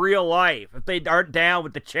mean, in real life, if they aren't down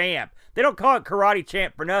with the champ. They don't call it Karate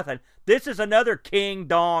Champ for nothing. This is another King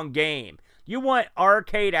Dong game. You want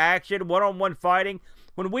arcade action, one-on-one fighting?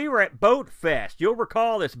 When we were at Boat Fest, you'll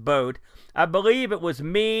recall this, Boat. I believe it was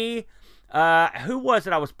me. Who was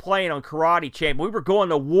it I was playing on Karate Champ? We were going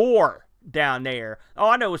to war down there. Oh,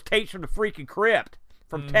 I know, it was Tapes from the freaking Crypt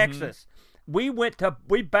from Texas. We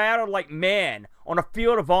battled like men on a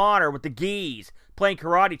field of honor with the geese playing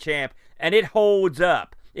Karate Champ, and it holds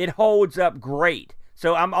up. It holds up great.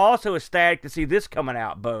 So I'm also ecstatic to see this coming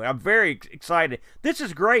out, Bo. I'm very excited. This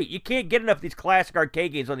is great. You can't get enough of these classic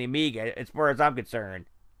arcade games on the Amiga, as far as I'm concerned.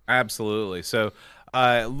 Absolutely. So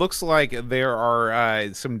it looks like there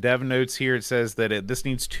are some dev notes here. It says that this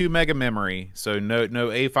needs 2 mega memory, so no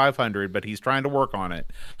A500, but he's trying to work on it.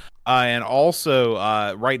 And also,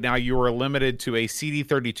 right now you are limited to a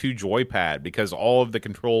CD32 joypad because all of the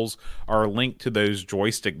controls are linked to those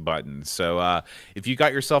joystick buttons. So if you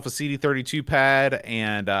got yourself a CD32 pad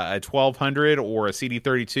and a 1200 or a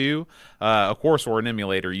CD32, of course, or an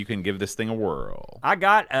emulator, you can give this thing a whirl. I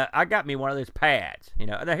got me one of those pads.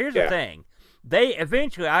 Now here's the thing. They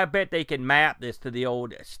eventually, I bet they can map this to the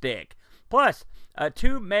old stick. Plus,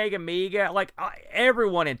 2 meg Amiga. Like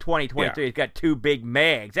everyone in 2023 has got 2 big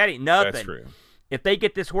megs. That ain't nothing. That's true. If they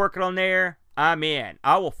get this working on there, I'm in.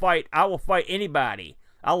 I will fight anybody.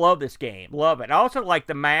 I love this game. Love it. I also like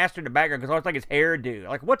the master in the background because I always like his hairdo.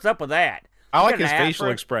 Like, what's up with that? I like his facial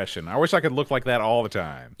expression. I wish I could look like that all the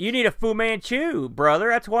time. You need a Fu Manchu, brother.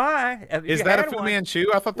 That's why. Is that a Fu Manchu?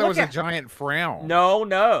 I thought that was a giant frown.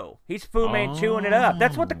 No. He's Fu Manchuing it up.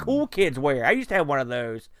 That's what the cool kids wear. I used to have one of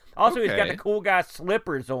those. Also, he's got the cool guy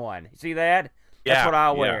slippers on. You see that? That's what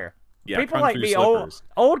I wear. Yeah, people Kung like Fu me, slippers.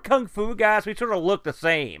 old Kung Fu guys, we sort of look the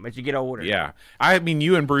same as you get older. Yeah. I mean,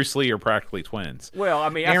 you and Bruce Lee are practically twins. Well, I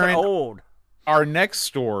mean, I Aaron, said old. Our next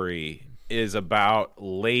story is about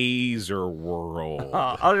Laser World.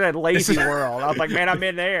 I was at Lazy World. I was like, man, I'm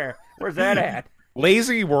in there. Where's that at?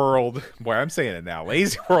 Lazy World. Boy, I'm saying it now.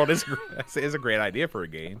 Lazy World is a great idea for a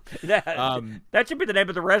game. That should be the name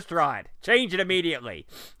of the restaurant. Change it immediately.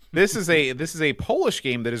 This is a Polish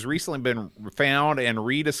game that has recently been found and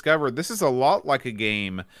rediscovered. This is a lot like a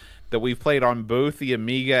game that we've played on both the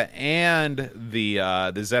Amiga and the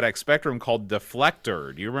ZX Spectrum called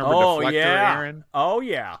Deflector. Do you remember Deflector, Aaron? Oh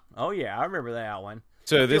yeah, I remember that one.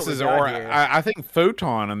 So this is, or I think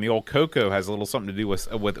Photon on the old Coco has a little something to do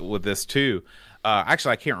with this too.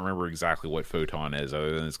 Actually, I can't remember exactly what Photon is,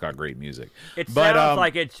 other than it's got great music. It sounds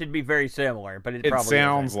like it should be very similar, but it probably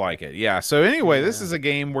sounds isn't. like it. Yeah. So anyway, this is a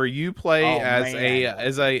game where you play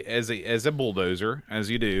as a bulldozer, as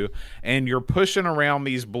you do, and you're pushing around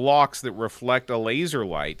these blocks that reflect a laser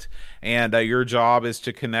light, and your job is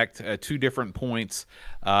to connect 2 different points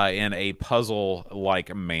in a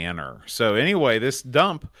puzzle-like manner. So anyway, this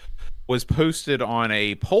dump was posted on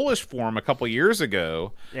a Polish forum a couple years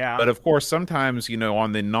ago. Yeah. But of course, sometimes,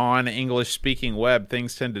 on the non-English speaking web,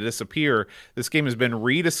 things tend to disappear. This game has been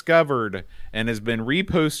rediscovered and has been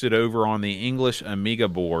reposted over on the English Amiga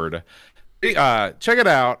board. Check it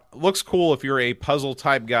out. Looks cool if you're a puzzle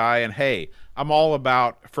type guy. And hey, I'm all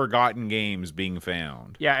about forgotten games being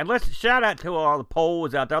found. Yeah, and let's shout out to all the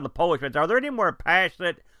Poles out there, all the Polish fans. Are there any more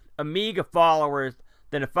passionate Amiga followers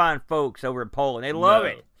than the fine folks over in Poland? They love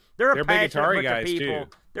it. They're big Atari guys people.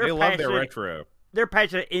 too. They love their retro. They're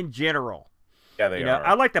passionate in general. Yeah, they are.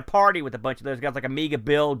 I like to party with a bunch of those guys, like Amiga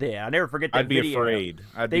Bill did. I never forget that I'd be video. afraid.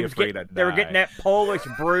 I'd be afraid I'd die. They were getting that Polish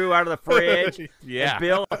brew out of the fridge. Yeah. And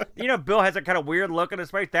Bill, Bill has that kind of weird look on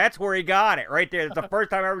his face. That's where he got it, right there. It's the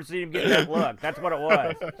first time I've ever seen him get that look. That's what it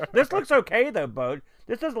was. This looks okay, though, Bo.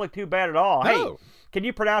 This doesn't look too bad at all. No. Hey, can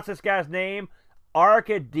you pronounce this guy's name?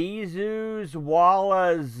 Arkadiusz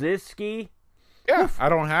Walaziski? Yeah, I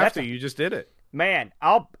don't have to. You just did it. Man,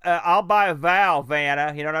 I'll buy a vowel,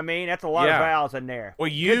 Vanna. You know what I mean? That's a lot of vowels in there. Well,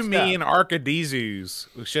 you, me, and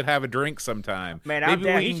Arkadiusz should have a drink sometime. Man, maybe I'm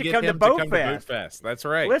down. we He can should get come to him Boat to come Fest. to Boat Fest. That's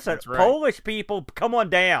right. Listen, That's right. Polish people, come on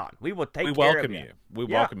down. We will take care of you. We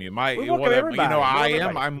welcome you. We welcome everybody.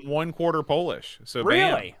 I'm 1/4 Polish. So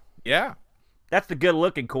really, bam. Yeah, that's the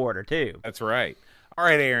good-looking quarter too. that's right. All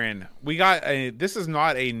right, Aaron, we got this is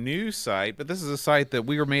not a news site, but this is a site that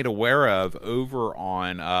we were made aware of over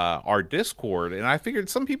on our Discord, and I figured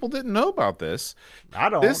some people didn't know about this. I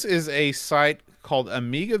don't. This is a site called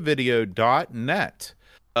AmigaVideo.net.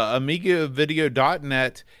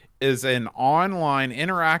 AmigaVideo.net is an online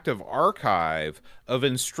interactive archive of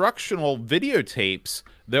instructional videotapes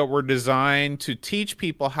that were designed to teach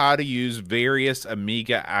people how to use various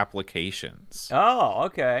Amiga applications. Oh,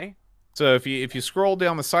 okay. So if you scroll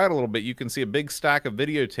down the site a little bit, you can see a big stack of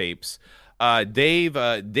videotapes.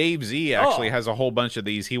 Dave Z actually has a whole bunch of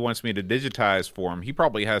these. He wants me to digitize for him. He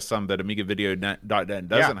probably has some that AmigaVideo.net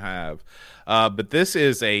doesn't have. But this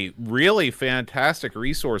is a really fantastic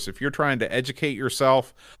resource if you're trying to educate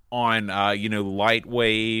yourself on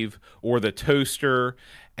Lightwave or the toaster,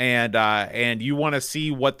 and you want to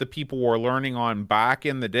see what the people were learning on back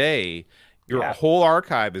in the day. Your whole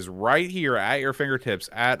archive is right here at your fingertips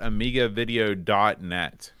at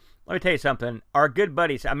AmigaVideo.net. Let me tell you something. Our good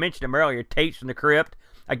buddies, I mentioned him earlier, Tapes from the Crypt.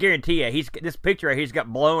 I guarantee you, this picture right here, he's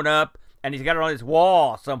got blown up, and he's got it on his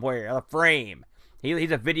wall somewhere, a frame.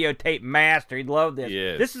 He's a videotape master. He'd love this.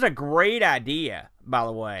 Yes. This is a great idea, by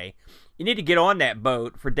the way. You need to get on that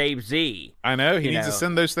boat for Dave Z. I know. He needs to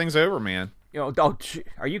send those things over, man.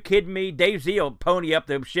 Are you kidding me? Dave Z will pony up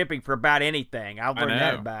the shipping for about anything. I've learned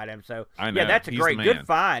that about him. So, I know. yeah, that's a He's great, the good man.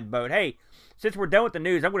 find, boat. Hey, since we're done with the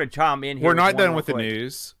news, I'm going to chime in here. We're not one done real with the quick.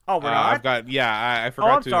 news. Oh, we're not? I've got, I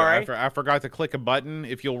forgot I'm to. sorry. I forgot to click a button.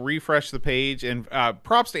 If you'll refresh the page, and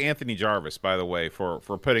props to Anthony Jarvis, by the way, for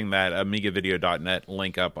putting that AmigaVideo.net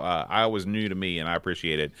link up. I was new to me, and I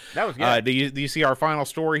appreciate it. That was good. Do you see our final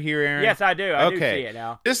story here, Aaron? Yes, I do. I do see it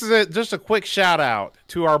now. This is just a quick shout out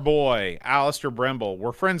to our boy Alistair Bremble.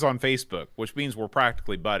 We're friends on Facebook, which means we're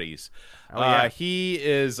practically buddies. Yeah.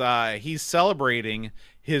 He's celebrating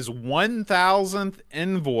his 1,000th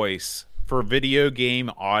invoice for video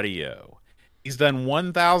game audio. He's done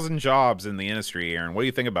 1,000 jobs in the industry, Aaron. What do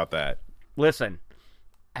you think about that? Listen,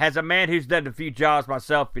 as a man who's done a few jobs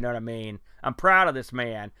myself, you know what I mean, I'm proud of this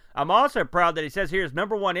man. I'm also proud that he says here his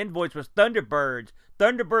 #1 invoice was Thunderbirds.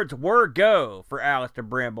 Thunderbirds were go for Alistair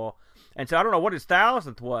Brimble. And so I don't know what his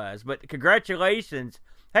 1,000th was, but congratulations.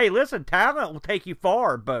 Hey, listen, talent will take you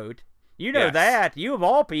far, Boat. You know that. You of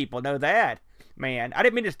all people know that. Man, I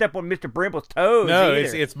didn't mean to step on Mr. Brimble's toes. No,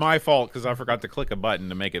 either. it's my fault because I forgot to click a button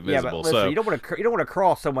to make it visible. Yeah, but listen, so you don't want to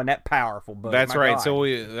cross someone that powerful, Boat. that's My right. God. So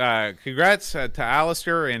we congrats to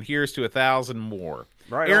Alistair, and here's to 1,000 more.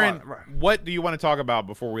 Right, Aaron, on. what do you want to talk about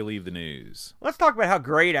before we leave the news? Let's talk about how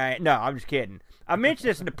great I am. No, I'm just kidding. I mentioned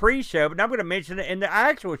this in the pre-show, but now I'm going to mention it in the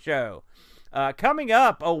actual show. Coming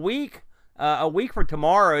up a week from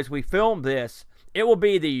tomorrow as we film this, it will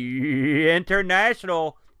be the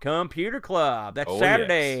International Computer Club. That's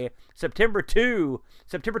Saturday, yes. September 2.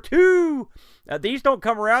 These don't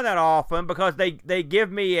come around that often because they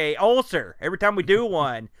give me a ulcer every time we do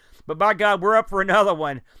one. But by God, we're up for another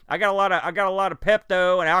one. I got a lot of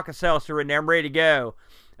Pepto and Alka-Seltzer in there. I'm ready to go.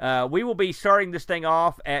 We will be starting this thing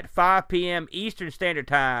off at 5 p.m. Eastern Standard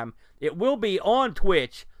Time. It will be on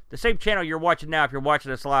Twitch, the same channel you're watching now if you're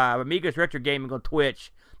watching us live. Amigos Retro Gaming on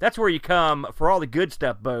Twitch. That's where you come for all the good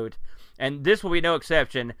stuff, Boat. And this will be no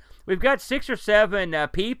exception. We've got 6 or 7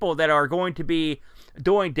 people that are going to be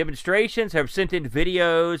doing demonstrations, have sent in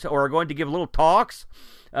videos, or are going to give little talks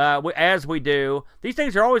as we do. These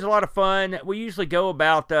things are always a lot of fun. We usually go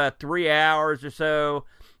about 3 hours or so.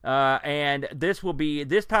 And this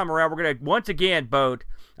time around, we're going to, once again, Boat,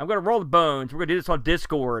 I'm going to roll the bones. We're going to do this on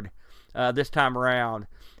Discord this time around.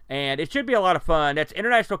 And it should be a lot of fun. That's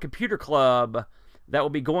International Computer Club. That will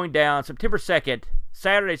be going down September 2nd,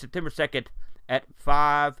 Saturday, September 2nd at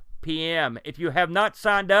 5 p.m. If you have not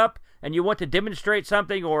signed up and you want to demonstrate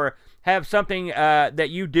something or have something that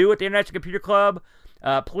you do at the International Computer Club,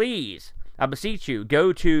 please, I beseech you,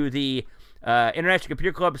 go to the International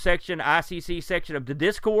Computer Club section, ICC section of the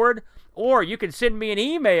Discord, or you can send me an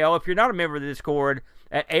email if you're not a member of the Discord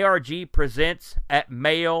at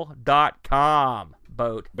argpresents@mail.com.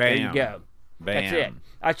 Boat. Bam. There you go. Bam. That's it.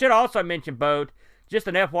 I should also mention, Boat, just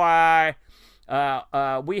an FYI,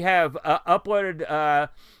 we have uploaded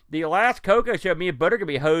the last Coco show me and Bud are going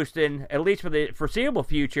to be hosting, at least for the foreseeable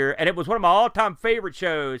future, and it was one of my all-time favorite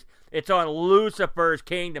shows. It's on Lucifer's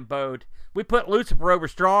Kingdom, Boat. We put Lucifer over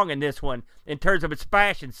strong in this one in terms of its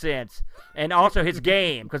fashion sense and also his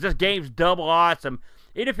game, because this game's double awesome.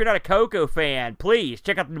 Even if you're not a Coco fan, please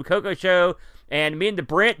check out the new Coco show. And me and the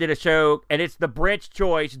Brent did a show, and it's the Brent's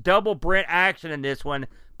Choice, double Brent action in this one.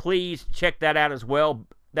 Please check that out as well.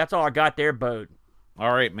 That's all I got there, Boat.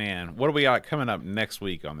 All right, man. What do we got coming up next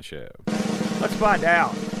week on the show? Let's find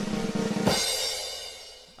out.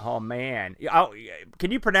 Oh, man. Can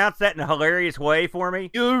you pronounce that in a hilarious way for me?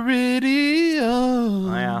 You're ready.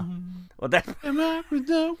 Oh, yeah. Well, that's... You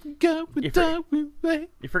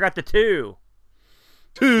forgot the 2.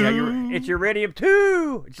 It's Uridium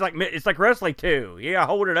 2. It's like Wrestling 2. Yeah,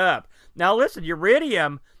 hold it up. Now listen,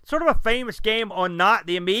 Uridium, sort of a famous game on not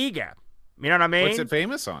the Amiga. You know what I mean? What's it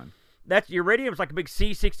famous on? That's Uridium's like a big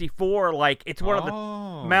C64. Like it's one of the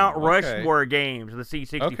Mount Rushmore games of the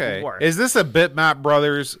C64. Okay. Is this a Bitmap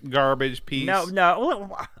Brothers garbage piece?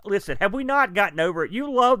 No. Listen, have we not gotten over it?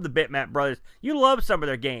 You love the Bitmap Brothers. You love some of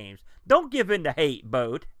their games. Don't give in to hate,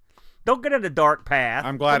 Boat. Don't get in the dark path.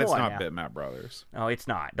 I'm glad it's not Bitmap Brothers. Oh, it's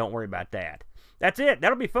not. Don't worry about that. That's it.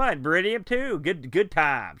 That'll be fun. Iridium 2. Good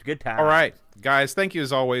times. Good times. All right. Guys, thank you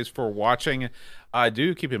as always for watching.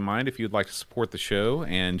 Do keep in mind if you'd like to support the show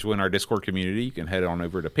and join our Discord community, you can head on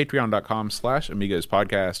over to patreon.com/Amigos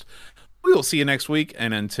Podcast. We will see you next week.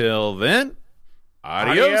 And until then,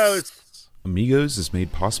 adios. Amigos is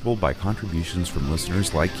made possible by contributions from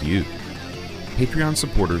listeners like you. Patreon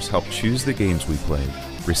supporters help choose the games we play,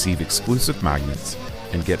 receive exclusive magnets,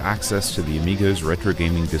 and get access to the Amigos Retro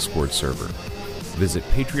Gaming Discord server. Visit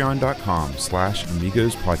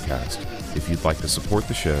patreon.com/Amigos Podcast if you'd like to support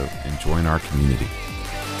the show and join our community.